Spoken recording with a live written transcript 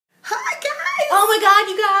my god,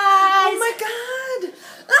 you guys! Oh my god!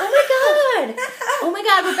 Oh my god! Oh my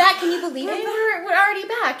god, we're back. Can you believe it? We're already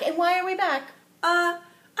back. And why are we back? I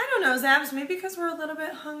don't know, Zabs. Maybe because we're a little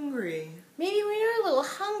bit hungry. Maybe we are a little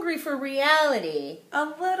hungry for reality. A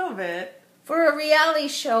little bit. For a reality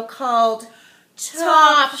show called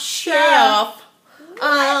Top Chef.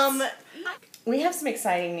 We have some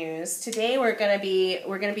exciting news. Today we're gonna be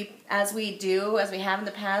as we have in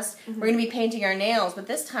the past, we're gonna be painting our nails, but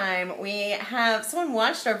this time we have someone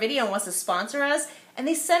watched our video and wants to sponsor us, and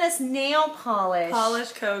they sent us nail polish.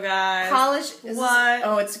 Polish Co, guys. Polish what?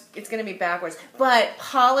 Oh, it's gonna be backwards. But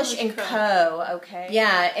Polish and Co. Okay.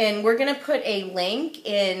 Yeah, and we're gonna put a link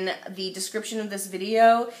in the description of this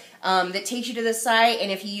video that takes you to the site,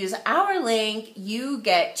 and if you use our link, you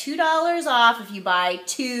get $2 off if you buy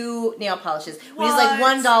 2 nail polishes. Which is like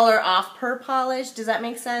 $1 off per polish. Does that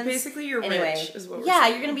make sense? Basically, you're rich, is what we're yeah,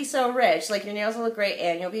 saying. you're gonna be so rich. Like, your nails will look great,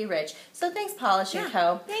 and you'll be rich. So thanks, Polish and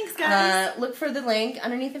Co. Thanks, guys. Look for the link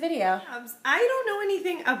underneath the video. I don't know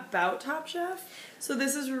anything about Top Chef, so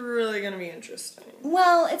this is really going to be interesting.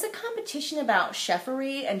 Well, it's a competition about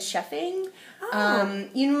chefery and chefing. Oh.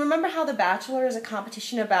 You remember how The Bachelor is a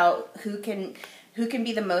competition about who can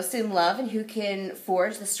be the most in love and who can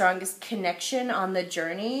forge the strongest connection on the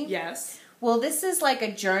journey? Yes. Well, this is like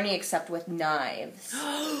a journey except with knives.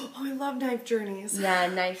 Oh, I love knife journeys. Yeah,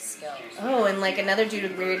 knife skills. Oh, and like another dude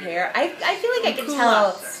with weird hair. I feel like I can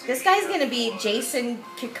tell this guy's going to be Jason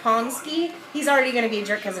Kikonski. He's already going to be a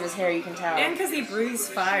jerk because of his hair, you can tell. And because he breathes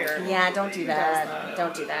fire. Yeah, don't do that.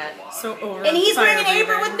 Don't do that. So over. And he's wearing an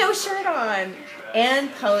apron breathing. with no shirt on.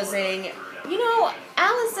 And posing. You know,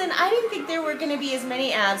 Alison, I didn't think there were going to be as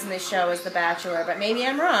many abs in this show as The Bachelor, but maybe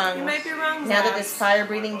I'm wrong. You might be wrong, now that Zabs. this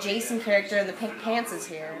fire-breathing Jason character in the pink pants is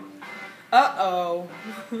here. Uh-oh.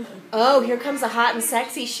 Oh, here comes a hot and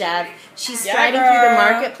sexy chef. She's Yeah, striding through the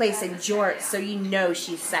girl. marketplace in jorts, so you know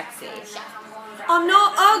she's sexy. I'm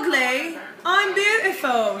not ugly. I'm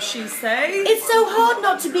beautiful, she says. It's so hard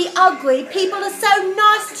not to be ugly. People are so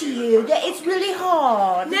nice to you that it's really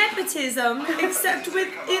hard. Nepotism, except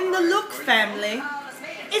within the Look family.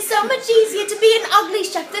 It's so much easier to be an ugly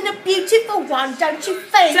chef than a beautiful one, don't you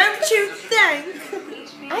think? Don't you think?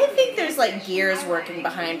 I think there's like gears working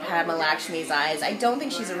behind Padma Lakshmi's eyes. I don't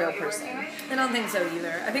think she's a real person. I don't think so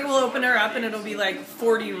either. I think we'll open her up and it'll be like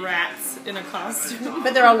 40 rats in a costume.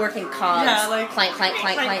 But they're all working cogs. Yeah, like clank, clank,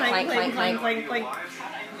 clank, clank, clank, clank, clank. clank, clank.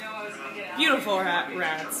 Beautiful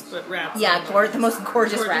rats, but rats. Yeah, the most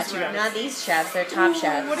gorgeous rats you've ever. Not these chefs, they're top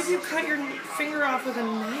chefs. What if you cut your finger off with a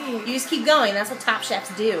knife? You just keep going. That's what top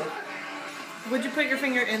chefs do. Would you put your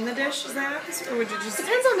finger in the dish, Zabs? Or would you just...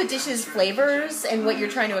 Depends on the dish's flavors and what you're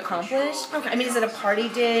trying to accomplish. Okay. I mean, is it a party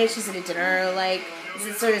dish? Is it a dinner, like... Is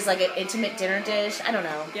it sort of like an intimate dinner dish? I don't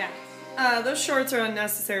know. Yeah. Those shorts are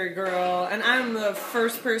unnecessary, girl. And I'm the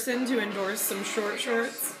first person to endorse some short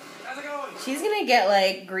shorts. She's gonna get,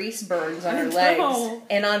 like, grease burns on her legs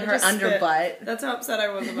and on her underbutt. That's how upset I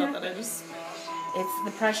was about that.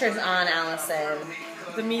 The pressure's on, Alison.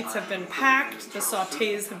 The meats have been packed. The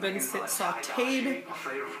sautés have been sautéed.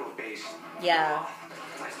 Yeah.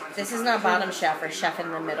 This is not bottom chef or chef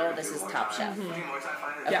in the middle. This is top chef.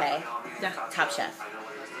 Mm-hmm. Okay. Yeah. Top chef.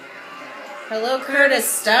 Hello, Curtis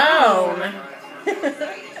Stone.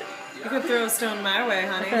 You could throw a stone my way,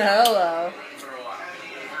 honey. Hello.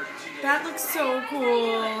 That looks so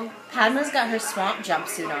cool. Padma's got her swamp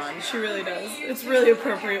jumpsuit on. She really does. It's really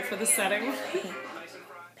appropriate for the setting.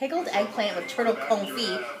 Pickled eggplant with turtle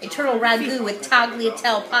confit, a turtle ragu with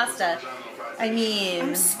tagliatelle pasta. I mean...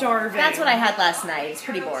 I'm starving. That's what I had last night. It's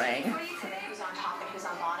pretty boring.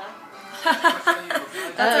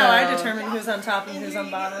 That's how I determine who's on top and who's on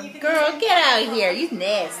bottom. Girl, get out here. You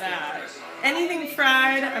nasty. Anything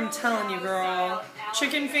fried, I'm telling you, girl.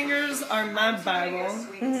 Chicken fingers are my Bible.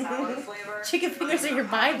 Chicken fingers are your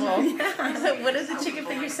Bible? Yeah. What does the chicken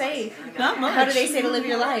finger say? Not much. How do they say to live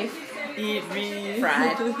your life? Eat me.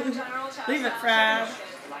 Fried. Leave it fried.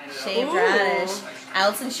 Shaved radish.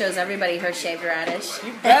 Alison shows everybody her shaved radish.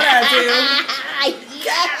 You bet I do.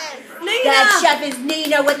 Yes! Nina! That chef is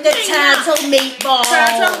Nina with the turtle meatballs.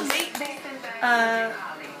 Turtle meatballs.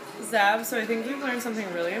 Zab, so I think we've learned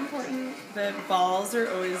something really important, that balls are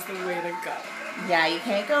always the way to go. Yeah, you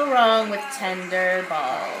can't go wrong with tender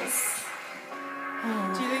balls.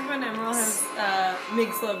 Do you think when Emerald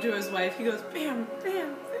makes love to his wife, he goes, bam,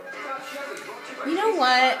 bam, bam? You know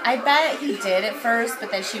what? I bet he did at first, but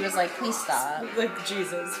then she was like, please stop. Like,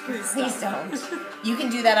 Jesus, please stop. Please don't. You can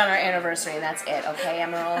do that on our anniversary, and that's it, okay,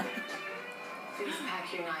 Emerald? Please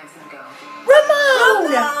pack your knives and go.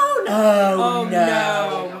 Ramon! Ramon! Oh, no.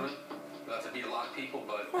 No. About to be a lot of people. Poor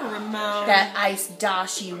Ramon. That iced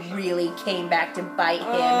dashi really came back to bite him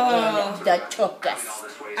in the tuchus.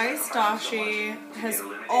 Iced dashi has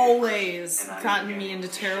always gotten me into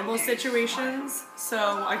terrible situations,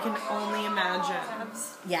 so I can only imagine.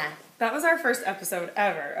 Yeah. That was our first episode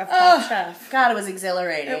ever of Top Chef. God, it was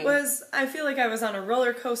exhilarating. It was, I feel like I was on a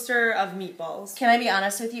roller coaster of meatballs. Can I be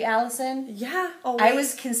honest with you, Alison? Yeah, always. I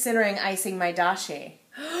was considering icing my dashi.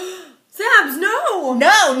 Zabs, no!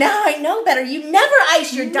 No, now I know better. You never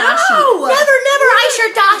ice your dashi. No! Never ice your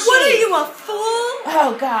dashi. What are you, a fool?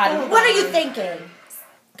 Oh, God. Hold What on. are you thinking?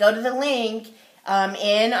 Go to the link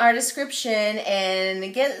in our description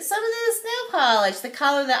and get some of this nail polish. The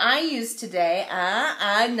color that I used today.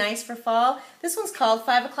 Nice for fall. This one's called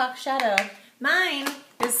 5 O'Clock Shadow. Mine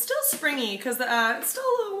is still springy because it's still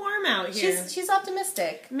a little warm out here. She's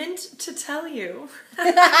optimistic. Meant to tell you.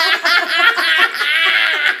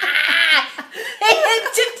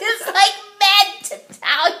 It's like meant to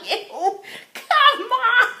tell you. Come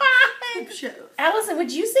on. Alison,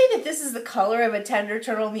 would you say that this is the color of a tender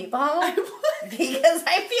turtle meatball? I would. Because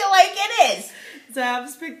I feel like it is.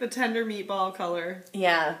 Zabs picked the tender meatball color.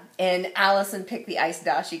 Yeah, and Alison picked the iced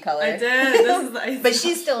dashi color. I did. This is the ice But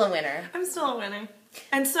she's still a winner. I'm still a winner.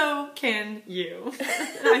 And so can you. So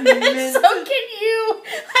can you.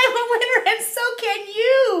 I'm a winner and so can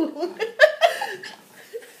you.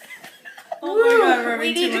 Oh my God, we're having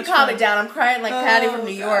we too need to much calm fun. it down. I'm crying like Patty from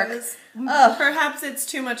New York. Guys. Oh. Perhaps it's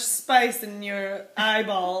too much spice in your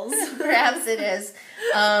eyeballs. Perhaps it is.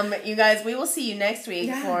 You guys, we will see you next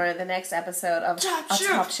week for the next episode of Top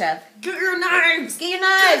Chef. Get your knives! Get your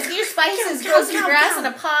knives, get your spices, grow some grass in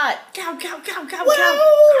a pot. Cow, cow, cow, cow, Woo!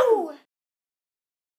 cow.